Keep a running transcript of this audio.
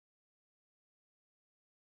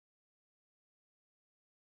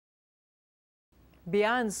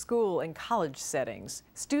Beyond school and college settings,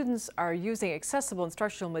 students are using accessible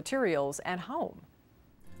instructional materials at home.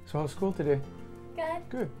 So how's school today? Good.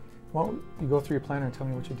 Good. Why don't you go through your planner and tell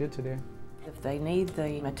me what you did today? If they need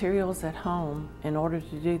the materials at home in order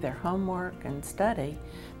to do their homework and study,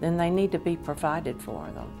 then they need to be provided for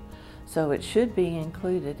them. So it should be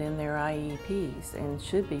included in their IEPs and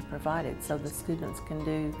should be provided so the students can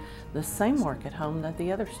do the same work at home that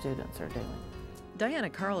the other students are doing. Diana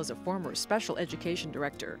Carl is a former special education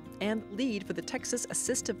director and lead for the Texas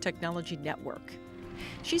Assistive Technology Network.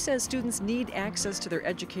 She says students need access to their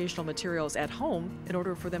educational materials at home in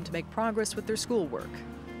order for them to make progress with their schoolwork.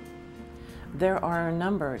 There are a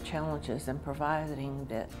number of challenges in providing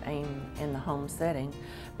that AIM in the home setting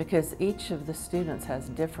because each of the students has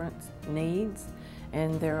different needs,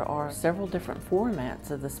 and there are several different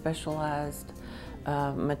formats of the specialized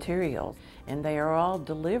materials, and they are all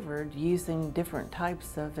delivered using different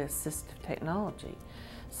types of assistive technology.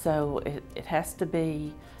 So it has to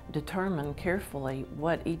be determined carefully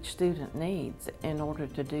what each student needs in order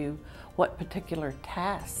to do what particular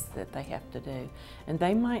tasks that they have to do. And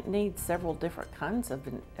they might need several different kinds of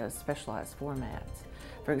specialized formats.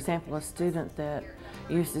 For example, a student that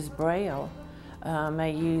uses Braille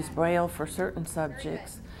may use Braille for certain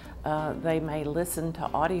subjects. They may listen to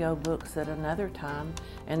audiobooks at another time,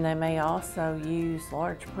 and they may also use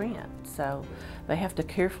large print. So they have to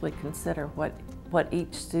carefully consider what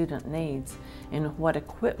each student needs and what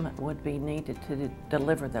equipment would be needed to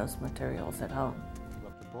deliver those materials at home.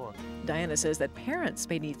 Diana says that parents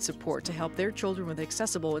may need support to help their children with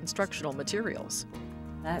accessible instructional materials.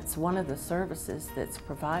 That's one of the services that's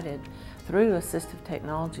provided through Assistive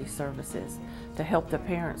Technology Services to help the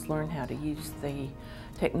parents learn how to use the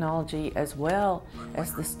technology, as well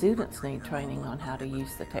as the students need training on how to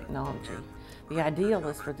use the technology. The ideal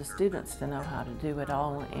is for the students to know how to do it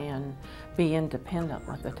all and be independent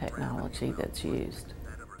with the technology that's used.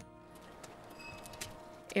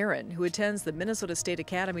 Aaron, who attends the Minnesota State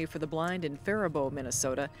Academy for the Blind in Faribault,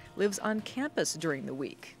 Minnesota, lives on campus during the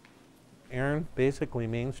week. Aaron basically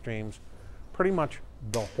mainstreams pretty much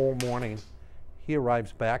the whole morning. He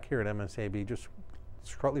arrives back here at MSAB just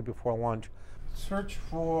shortly before lunch. Search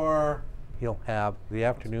for... He'll have the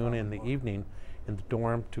afternoon and the evening in the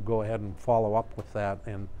dorm to go ahead and follow up with that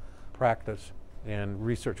and practice and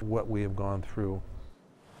research what we have gone through.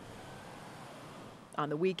 On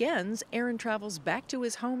the weekends, Aaron travels back to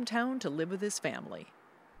his hometown to live with his family.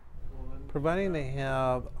 Providing they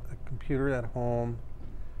have a computer at home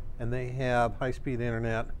and they have high-speed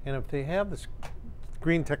internet, and if they have this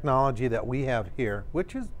green technology that we have here,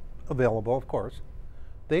 which is available, of course,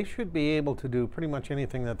 they should be able to do pretty much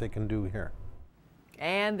anything that they can do here.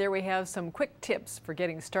 And there we have some quick tips for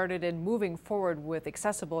getting started and moving forward with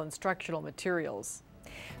accessible instructional materials.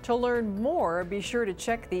 To learn more, be sure to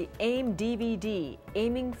check the AIM DVD,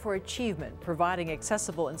 Aiming for Achievement, providing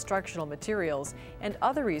accessible instructional materials, and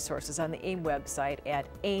other resources on the AIM website at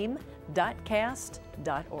aim.cast.org.